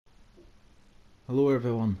Hello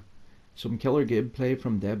everyone, some killer gameplay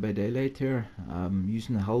from Dead by Daylight here. I'm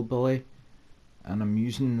using the Hillbilly and I'm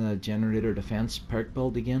using the generator defense perk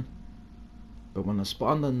build again. But when I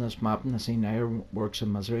spawned in this map and I seen works of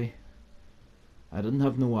misery, I didn't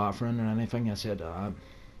have no offering or anything. I said I'm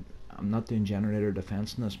not doing generator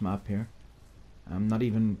defense in this map here. I'm not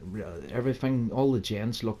even, everything, all the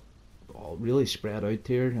gens look all really spread out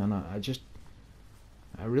here, and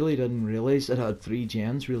I really didn't realise it had 3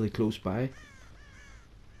 gens really close by.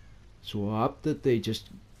 So I opted to just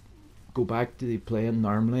go back to the playing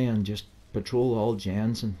normally and just patrol all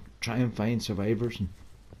gens and try and find survivors and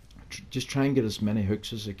just try and get as many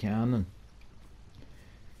hooks as I can and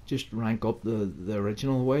just rank up the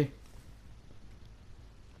original way.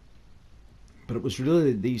 But it was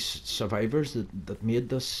really these survivors that made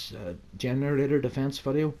this generator defense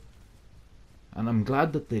video, and I'm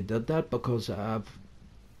glad that they did that, because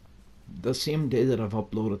the same day that I've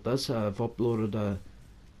uploaded this, I've uploaded a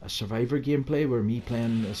survivor gameplay where me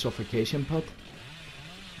playing a suffocation pit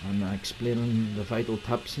and explaining the vital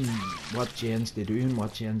tips and what gens they do and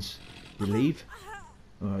what gens they leave.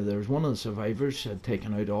 There's one of the survivors had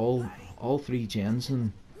taken out all 3 gens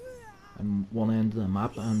in one end of the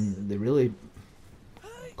map, and they really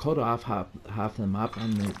cut off half the map,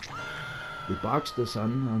 and they boxed us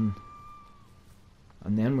in,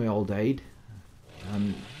 and then we all died.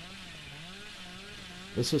 And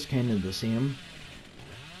this is kind of the same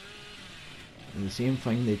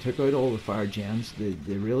thing. They took out all the fire gens.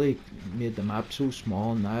 They really made the map so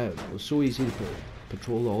small, and now it was so easy to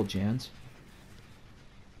patrol all gens.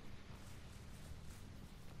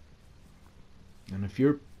 And if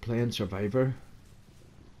you're playing survivor,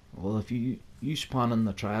 well, if you spawn in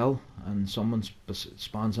the trial and someone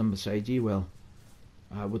spawns in beside you, well,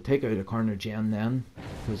 I would take out a corner gen then,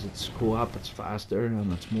 because it's co-op, it's faster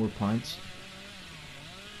and it's more points.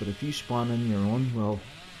 But if you spawn in your own, well,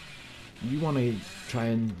 you want to try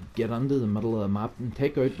and get into the middle of the map and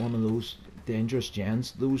take out one of those dangerous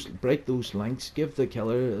gens. Break those links, give the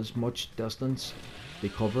killer as much distance to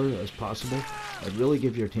cover as possible. It really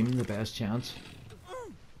give your team the best chance.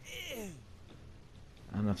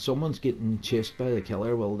 And if someone's getting chased by the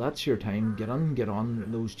killer, well, that's your time. Get on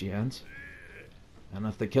those gens. And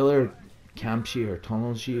if the killer camps you or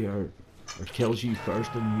tunnels you or kills you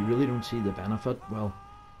first and you really don't see the benefit, well,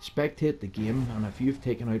 spectate the game. And if you've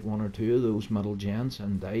taken out 1 or 2 of those middle gens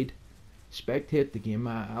and died, spectate the game.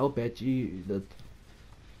 I'll bet you that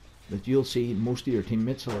you'll see most of your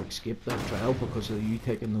teammates will escape that trial because of you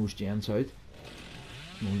taking those gens out.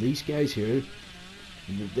 Well, these guys here,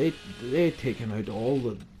 they taken out all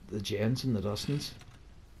the gens in the distance,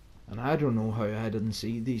 and I don't know how I didn't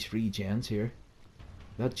see these 3 gens here.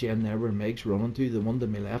 That gen there where Meg's running to, the one to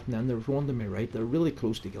my left, and then there was one to my right. They're really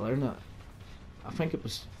close together, and I think it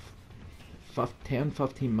was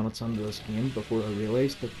 10-15 minutes into this game before I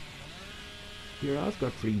realised that here I've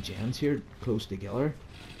got 3 gens here close together.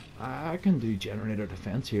 I can do generator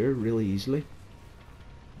defense here really easily.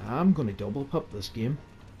 I'm going to double pop this game.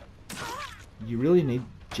 You really need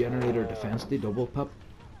generator defense to double pop.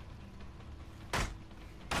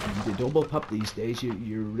 And to double pop these days,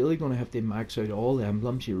 you're really going to have to max out all the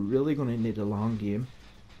emblems. You're really going to need a long game.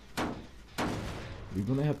 You're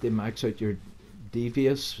going to have to max out your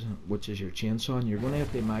devious, which is your chainsaw, and you're going to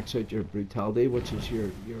have to max out your brutality, which is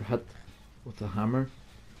your hit with the hammer.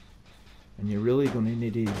 And you're really going to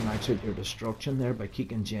need to max out your destruction there by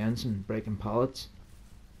kicking gens and breaking pallets.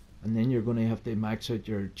 And then you're going to have to max out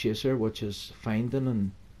your chaser, which is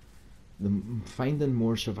finding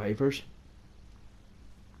more survivors.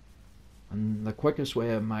 And the quickest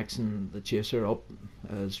way of maxing the chaser up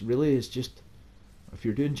is just, if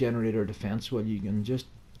you're doing generator defense, well, you can just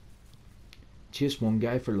chase one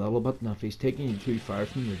guy for a little bit, and if he's taking you too far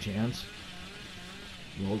from your gens,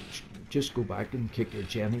 well, just go back and kick your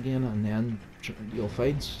gen again, and then you'll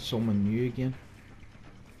find someone new again.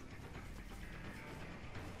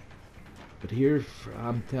 But here,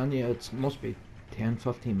 I'm telling you, it must be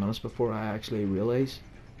 10-15 minutes before I actually realise.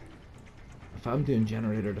 If I'm doing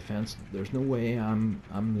generator defense, there's no way I'm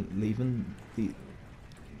leaving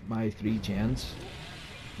my 3 gens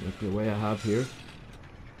like the way I have here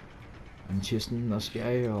and chasing this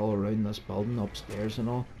guy all around this building, upstairs and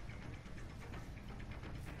all.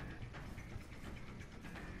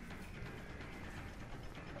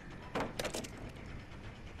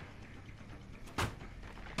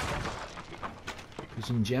 Because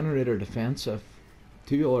in generator defense, if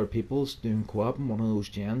 2 other people's doing co-op in one of those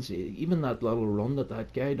gens, even that little run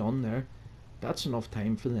that guy done there, that's enough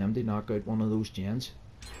time for them to knock out one of those gens.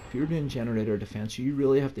 If you're doing generator defense, you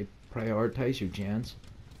really have to prioritize your gens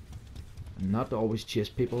and not always chase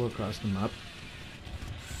people across the map.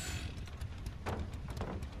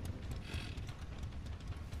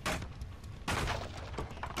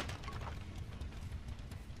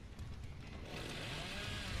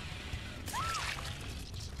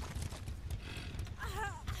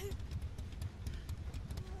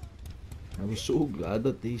 I was so glad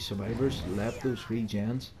that these survivors left those free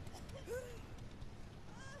gens,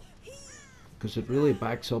 because it really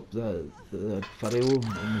backs up the video in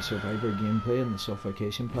the survivor gameplay in the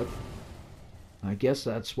suffocation pit. I guess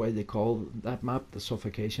that's why they call that map the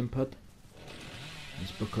suffocation pit.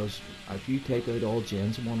 It's because if you take out all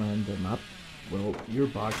gens in one end of the map, well, you're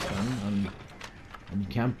boxed in and you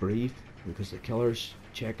can't breathe because the killer's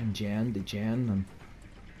checking gen to gen, and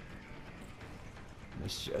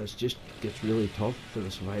it just gets really tough for the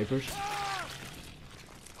survivors.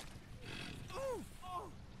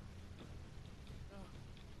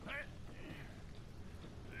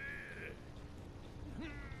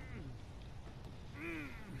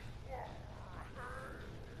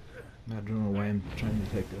 I don't know why I'm trying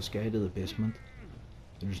to take this guy to the basement.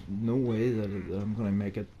 There's no way that I'm going to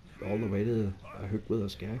make it all the way to a hook with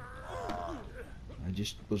this guy. I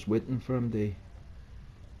just was waiting for him to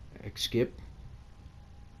escape.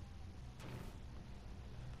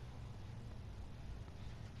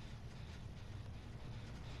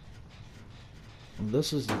 Well,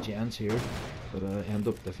 this is the gens here that I end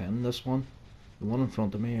up defending this one. The one in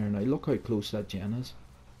front of me here. Now look how close that gen is.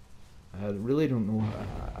 I really don't know.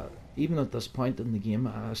 Even at this point in the game,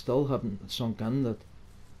 I still haven't sunk in that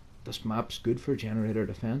this map's good for generator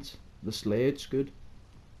defense. This layout's good.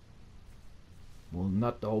 Well,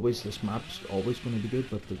 not always. This map's always going to be good,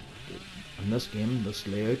 but in this game, this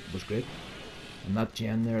layout was great. And that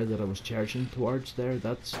gen there that I was charging towards there,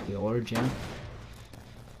 that's the other gen.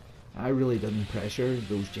 I really didn't pressure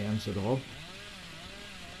those gens at all.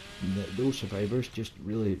 Those survivors just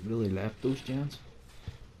really left those gens.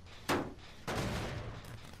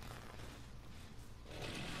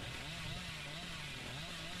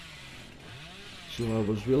 So I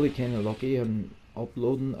was really kind of lucky in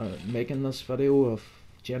uploading, making this video of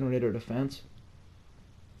generator defense.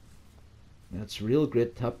 It's a real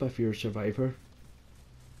great tip if you're a survivor.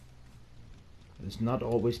 Is not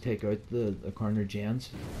always take out the corner gens,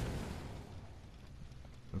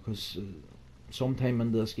 because sometime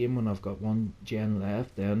in this game when I've got one gen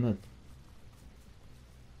left, then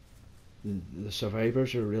the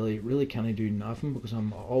survivors are really can't do nothing because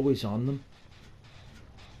I'm always on them.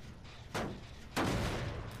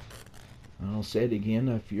 And I'll say it again,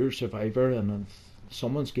 if you're a survivor and if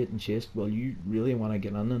someone's getting chased, well, you really want to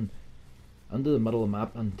get in and into the middle of the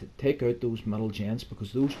map and take out those middle gens,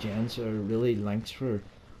 because those gens are really links for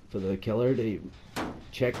the killer to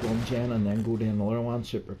check one gen and then go to another one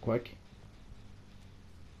super quick.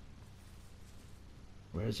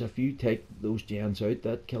 Whereas if you take those gens out,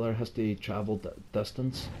 that killer has to travel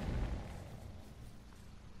distance,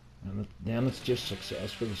 and then it's just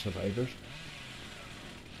success for the survivors.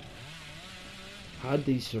 Had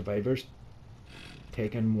these survivors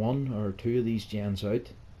taken one or two of these gens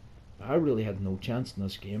out, I really had no chance in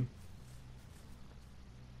this game.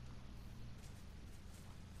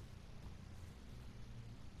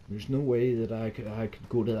 There's no way that I could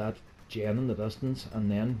go to that gen in the distance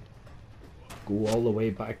and then go all the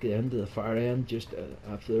way back into the far end. Just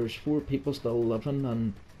if there's 4 people still living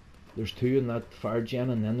and there's 2 in that far gen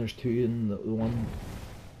and then there's 2 in the one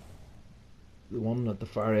at the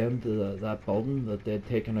far end of that building that they'd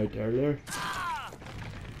taken out earlier,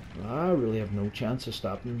 I really have no chance of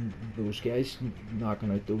stopping those guys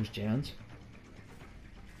knocking out those gens.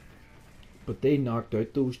 But they knocked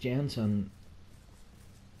out those gens, and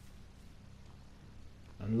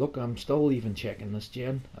look, I'm still even checking this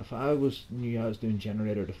gen. If I knew I was doing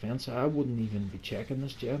generator defense, I wouldn't even be checking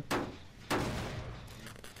this gen.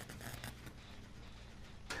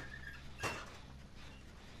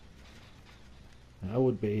 I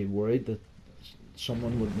would be worried that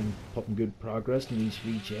someone would have been putting good progress in these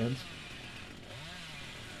 3 gens.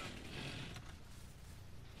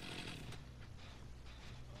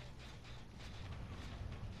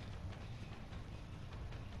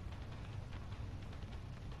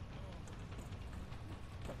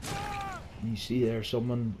 You see there,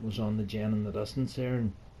 someone was on the gen in the distance there,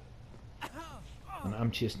 and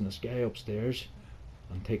I'm chasing this guy upstairs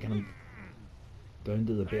and taking him down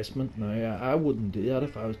to the basement. Now I wouldn't do that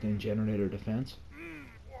if I was doing generator defense.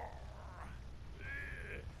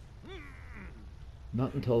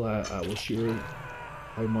 Not until I was sure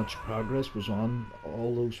how much progress was on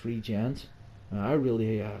all those 3 gens. I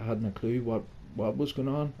really hadn't a clue what was going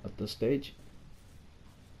on at this stage.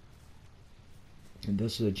 And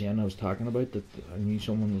this is a gen I was talking about that I knew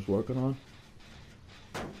someone was working on.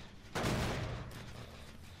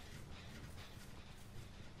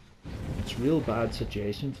 It's a real bad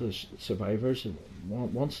situation for the survivors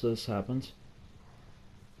once this happens.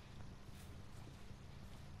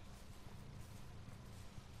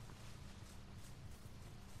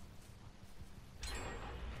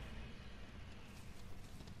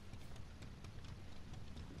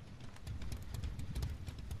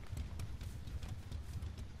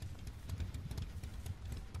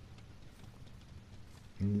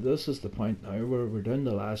 And this is the point now where we're down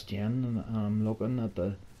the last gen, and I'm looking at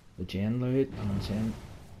the gen layout and I'm saying,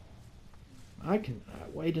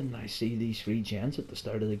 why didn't I see these 3 gens at the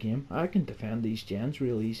start of the game? I can defend these gens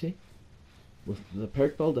real easy. With the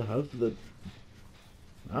perk build I have, that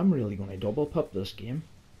I'm really going to double pop this game.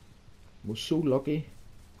 Was so lucky.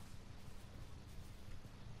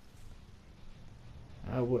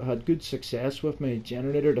 I had good success with my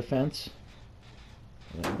generator defense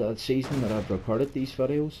that season that I've recorded these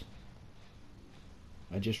videos.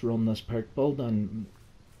 I just run this perk build, and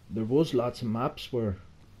there was lots of maps where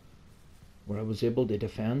I was able to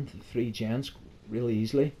defend 3 gens really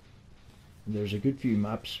easily. And there's a good few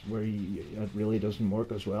maps where it really doesn't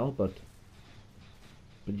work as well, but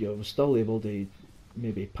you was still able to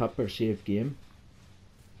maybe pop or save game.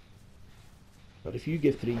 But if you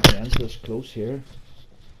get 3 gens this close here,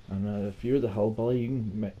 and if you're the hillbilly, you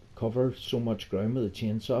can cover so much ground with a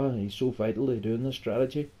chainsaw. He's so vital to doing this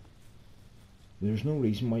strategy. There's no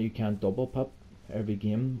reason why you can't double pop every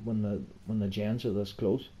game when the gens are this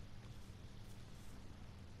close.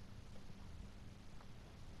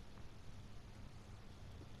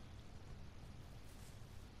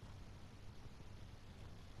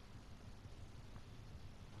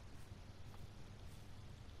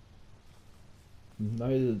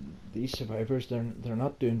 Now these survivors, they're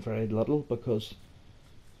not doing very little, because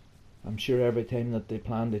I'm sure every time that they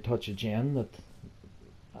plan to touch a gen that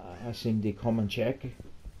I seem to come and check.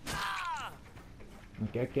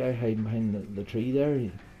 Like that guy hiding behind the tree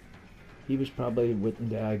there, he was probably waiting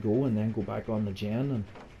till I go and then go back on the gen,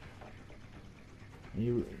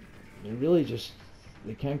 and they really just,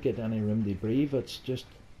 they can't get any room to breathe. It's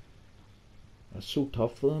so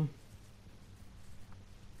tough for them.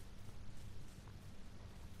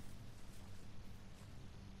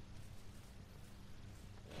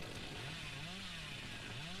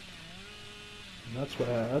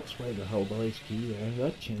 That's why the hillbilly's key there.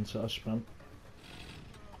 That chainsaw sprint.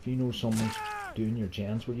 If you know someone's doing your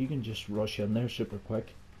gens, well, you can just rush in there super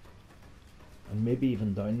quick and maybe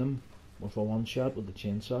even down them with a one shot with the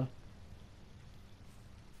chainsaw.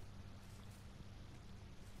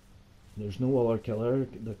 There's no other killer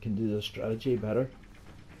that can do this strategy better.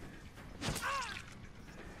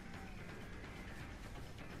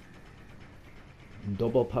 And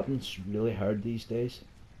double popping's really hard these days.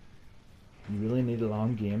 You really need a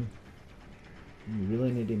long game. You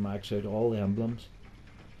really need to max out all the emblems.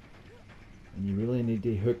 And you really need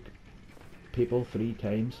to hook people 3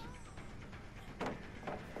 times. But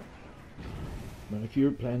if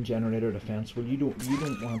you're playing generator defense, well, you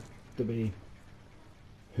don't want to be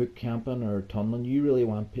hook camping or tunneling. You really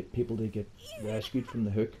want people to get rescued from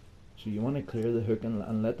the hook. So you want to clear the hook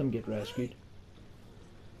and let them get rescued.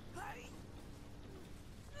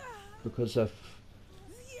 Because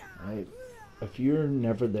if you're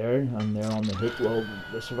never there and they're on the hook, well,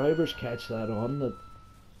 the survivors catch that on, that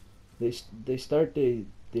they start to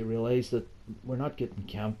realise that we're not getting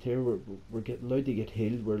camped here, we're allowed to get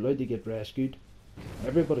healed, we're allowed to get rescued.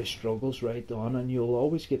 Everybody struggles right on, and you'll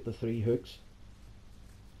always get the 3 hooks.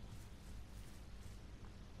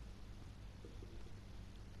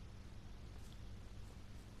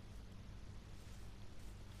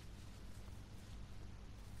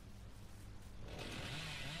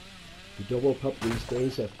 Double pup these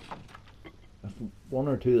days, if 1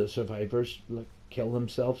 or 2 of the survivors kill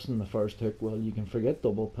themselves in the first hook, well, you can forget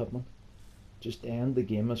double pupping. Just end the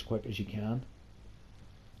game as quick as you can.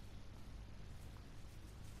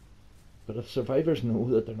 But if survivors know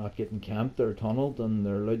that they're not getting camped or tunneled and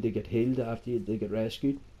they're allowed to get healed after they get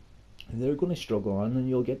rescued, they're going to struggle on, and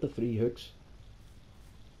you'll get the 3 hooks.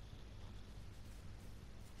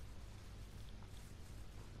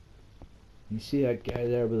 You see that guy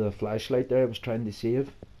there with a flashlight there I was trying to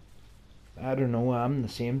save? I don't know, I'm the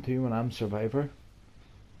same too when I'm survivor.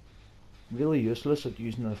 Really useless at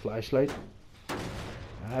using the flashlight.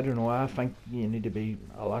 I don't know, I think you need to be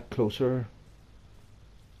a lot closer.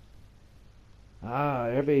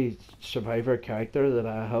 Every survivor character that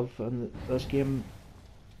I have in this game,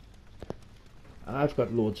 I've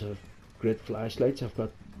got loads of great flashlights. I've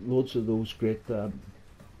got loads of those great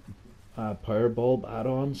power bulb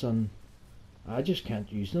add-ons, and I just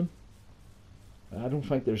can't use them. I don't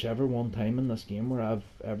think there's ever one time in this game where I've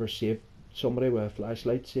ever saved somebody with a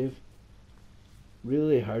flashlight save.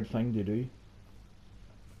 Really hard thing to do.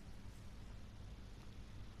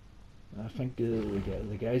 I think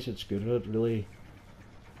the guys that's good at it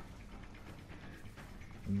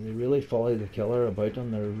really follow the killer about,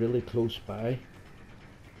 and they're really close by.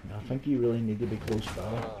 I think you really need to be close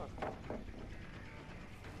by.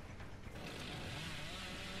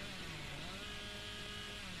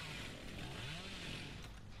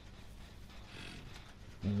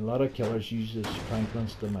 a lot of killers use this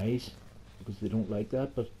Franklin's demise because they don't like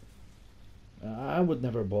that, but I would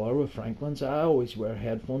never bother with Franklin's. I always wear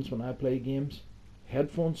headphones when I play games.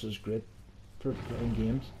 Headphones is great for playing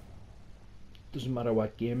games. Doesn't matter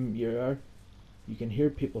what game you are. You can hear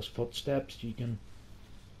people's footsteps.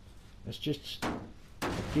 It's just,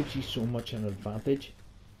 it gives you so much an advantage.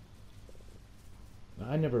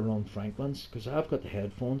 I never run Franklin's because I've got the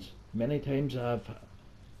headphones. Many times I've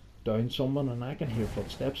downed someone and I can hear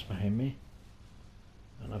footsteps behind me.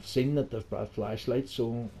 And I've seen that they've brought flashlights,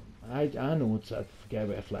 so I know it's that guy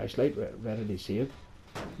with a flashlight ready to save.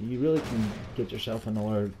 You really can get yourself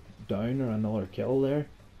another down or another kill there.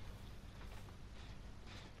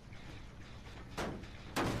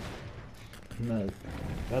 And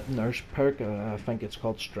that nurse perk, I think it's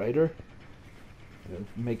called Strider. It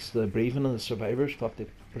makes the breathing of the survivors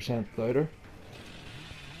 50% louder.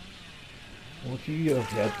 Well, if you have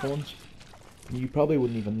headphones, you probably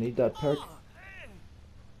wouldn't even need that perk.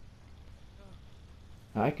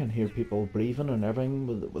 I can hear people breathing and everything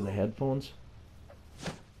with the headphones.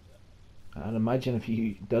 And imagine if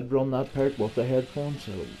you did run that perk with the headphones,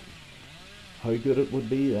 how good it would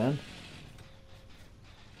be then.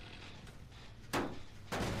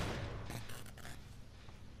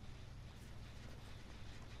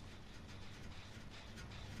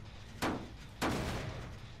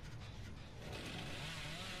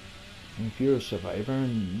 If you're a survivor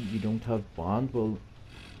and you don't have bond, well,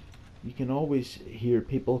 you can always hear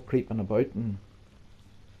people creeping about, and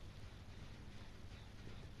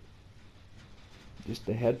just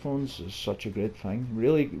the headphones is such a great thing.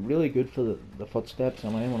 Really, really good for the footsteps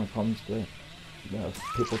and when it comes to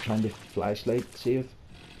people trying to flashlight save.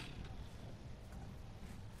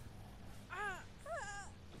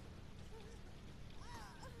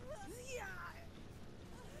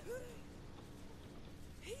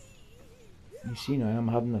 You see now I'm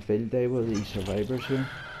having a field day with these survivors here.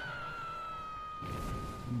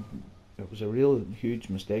 It was a real huge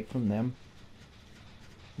mistake from them.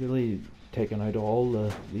 Really taking out all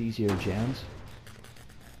the easier gens.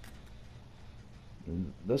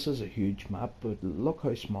 And this is a huge map, but look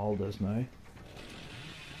how small it is now.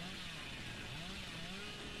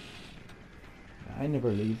 I never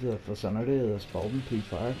leave the vicinity of this building too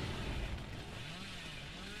far.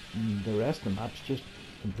 And the rest of the map's just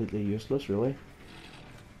completely useless, really.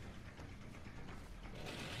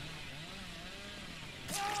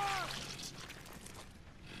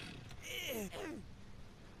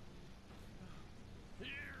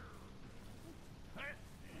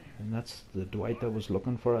 And that's the Dwight I was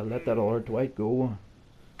looking for. I let that other Dwight go.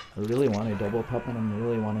 I really want to double pop him and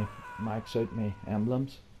really want to max out my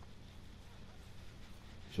emblems.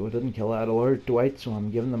 So I didn't kill that other Dwight, so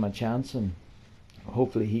I'm giving them a chance, and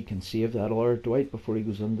hopefully he can save that other Dwight before he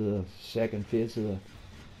goes into the second phase of the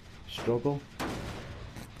struggle.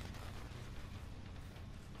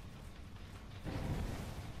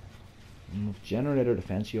 And with generator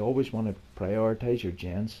defense, you always want to prioritize your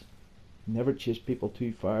gens. Never chase people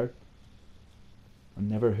too far, and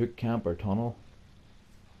never hook camp or tunnel.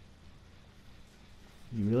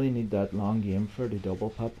 You really need that long game for the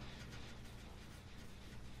double pop.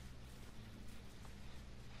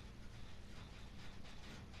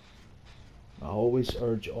 I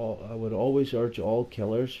would always urge all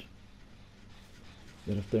killers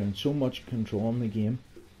that if they're in so much control in the game,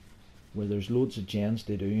 where there's loads of gens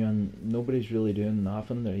to do and nobody's really doing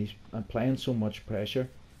nothing, he's applying so much pressure,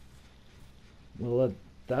 well,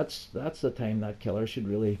 that's the time that killer should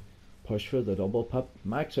really push for the double pop.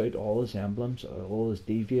 Max out all his emblems, all his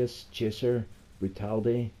devious, chaser,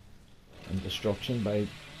 brutality, and destruction by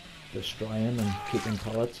destroying and keeping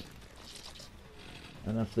pallets.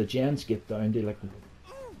 And if the gens get down to like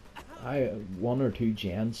one or two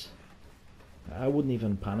gens, I wouldn't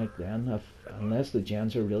even panic then. Unless the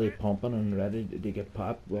gens are really pumping and ready to get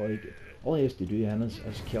popped, well, all he has to do then is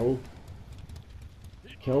kill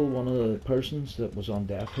one of the persons that was on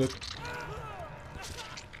death hook,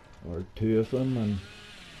 or two of them,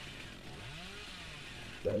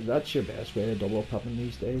 and that's your best way of double popping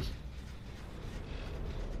these days.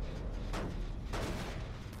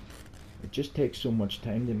 It just takes so much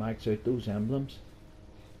time to max out those emblems.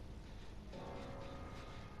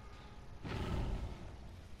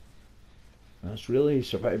 And it's really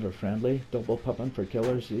survivor friendly, double popping for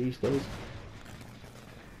killers these days.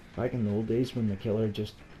 Back in the old days when the killer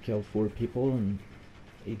just killed 4 people and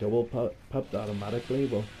he double popped automatically,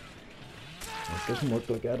 well, it doesn't work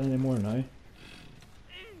like that anymore now.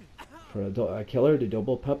 For a killer to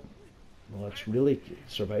double pop, well, it's really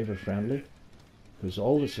survivor friendly, because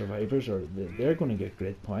all the survivors they're going to get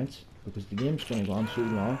great points because the game's going to go on so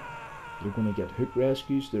long. They're going to get hook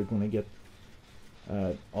rescues. They're going to get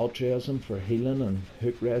altruism for healing and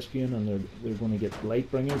hook rescuing, and they're going to get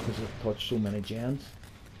lightbringer because they've touched so many gens.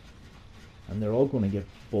 And they're all going to get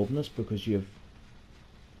boldness because you've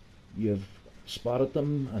spotted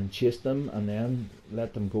them and chased them and then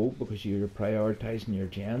let them go because you're prioritizing your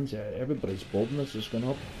gens. Everybody's boldness is going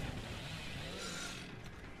up.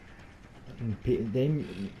 And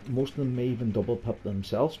most of them may even double pup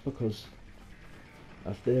themselves, because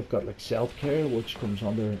if they've got like self-care, which comes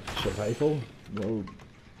under survival, well,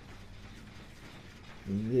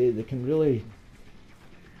 they can really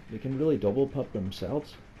double pup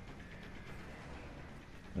themselves.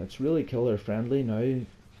 It's really killer friendly now,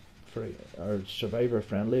 or survivor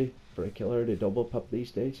friendly for a killer to double pup these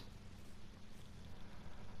days.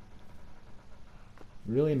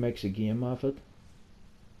 Really makes a game of it.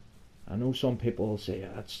 I know some people will say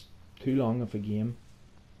that's too long of a game,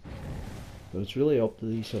 but it's really up to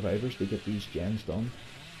these survivors to get these gens done.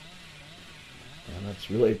 And it's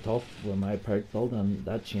really tough with my perk build and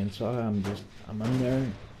that chainsaw. I'm in there.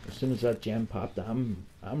 As soon as that gen popped, I'm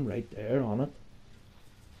right there on it.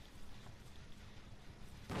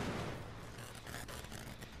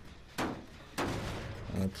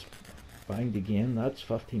 And it's banged again. That's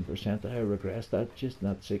 15%. I regressed that just in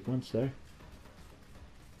that sequence there.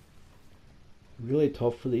 Really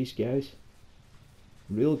tough for these guys.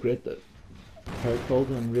 Real great perk build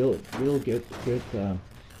and real great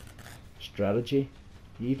strategy.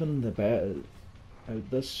 Even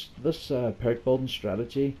this perk building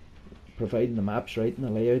strategy, providing the maps right and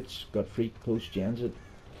the layouts, got free close gens, it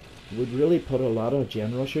would really put a lot of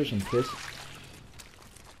gen rushers in place.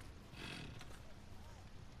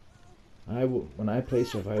 When I play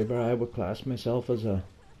Survivor, I would class myself as a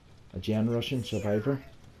gen rushing survivor,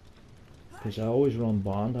 because I always run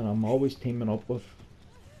bond and I'm always teaming up with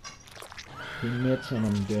teammates and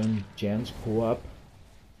I'm doing gens co-op.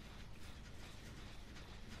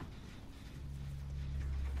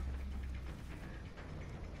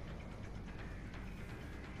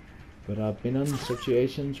 But I've been in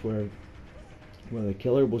situations where the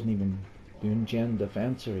killer wasn't even doing gen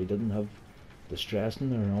defense, or he didn't have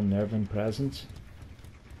distressing or unnerving presence,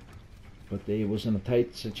 but he was in a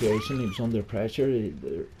tight situation. He was under pressure.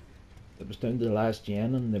 It was down to the last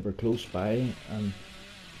gen and they were close by, and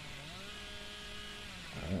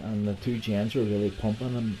the two gens were really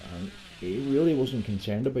pumping him, and he really wasn't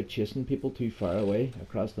concerned about chasing people too far away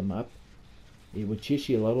across the map. He would chase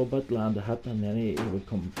you a little bit, land a hit, and then he would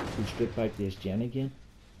go straight back to his gen again.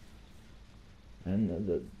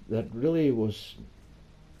 And that really was,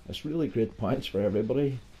 it's really great points for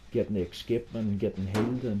everybody, getting the escape and getting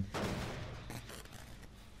healed. And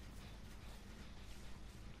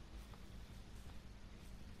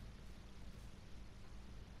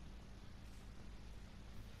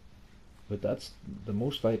but that's the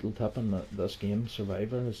most vital tip in this game,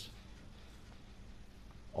 Survivor, is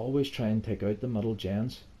always try and take out the middle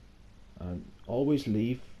gens, and always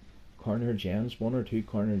leave corner gens, 1 or 2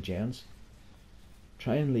 corner gens.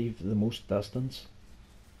 Try and leave the most distance.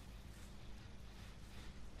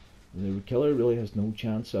 The killer really has no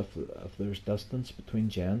chance if there's distance between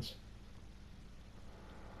gens.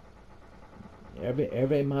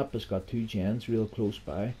 Every map has got 2 gens real close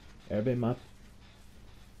by, every map,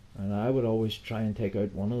 and I would always try and take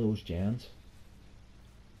out one of those gens.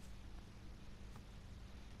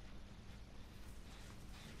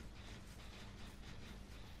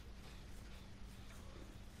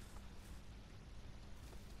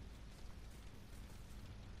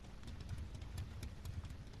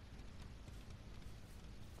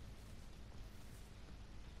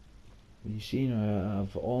 You see now I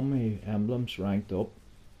have all my emblems ranked up,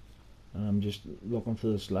 and I'm just looking for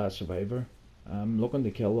this last survivor. I'm looking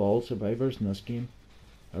to kill all survivors in this game.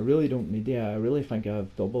 I really don't need to. I really think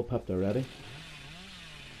I've double pipped already.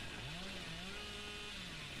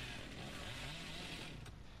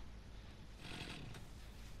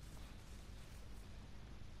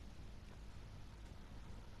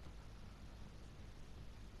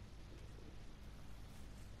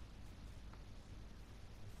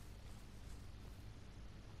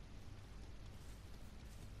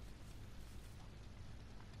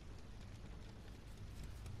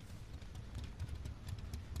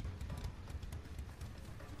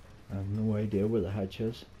 I have no idea where the hatch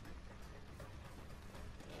is.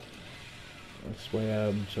 That's why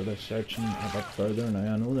I'm sort of searching a bit further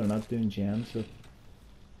now. I know they're not doing gens, so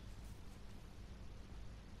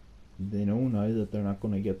they know now that they're not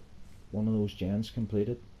going to get one of those gens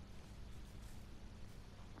completed.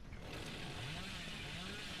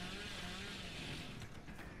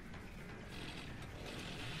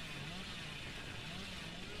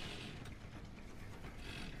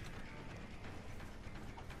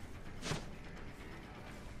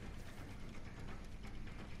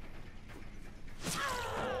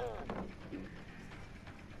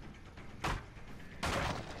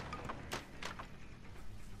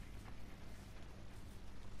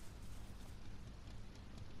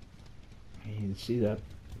 see that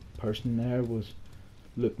person there was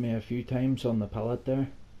looked me a few times on the pallet there.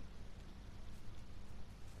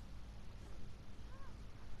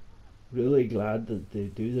 Really glad that they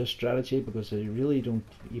do this strategy, because I really don't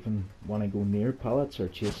even want to go near pallets or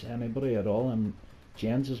chase anybody at all.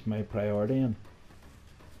 Gens is my priority, and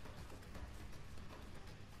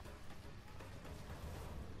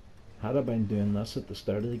had I been doing this at the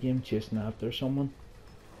start of the game, chasing after someone,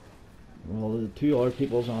 well, the two other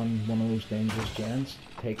people's on one of those dangerous gens,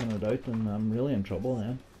 taking it out, and I'm really in trouble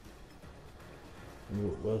then.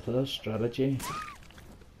 With this strategy,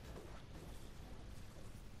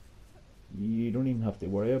 you don't even have to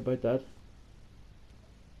worry about that.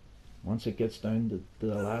 Once it gets down to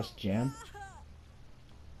the last gen,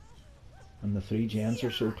 and the three gens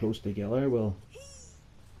are so close together, well,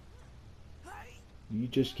 you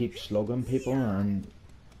just keep slugging people and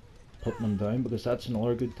putting them down, because that's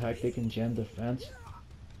another good tactic in gen defense.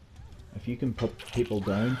 If you can put people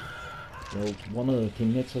down, well, one of the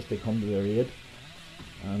teammates has to come to their aid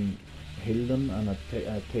and heal them, and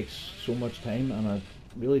it takes so much time, and it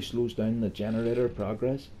really slows down the generator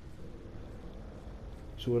progress.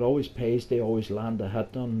 So it always pays to always land a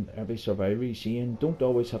hit on every survivor you see, and don't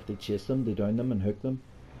always have to chase them to down them and hook them.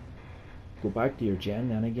 Go back to your gen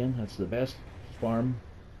then again. That's the best farm.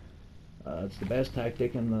 It's the best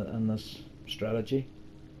tactic in this strategy,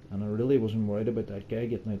 and I really wasn't worried about that guy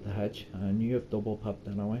getting out the hatch. I knew if double popped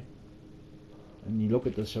anyway. And you look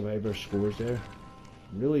at the survivor scores there,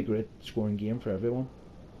 really great scoring game for everyone.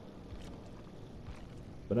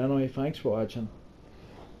 But anyway, thanks for watching.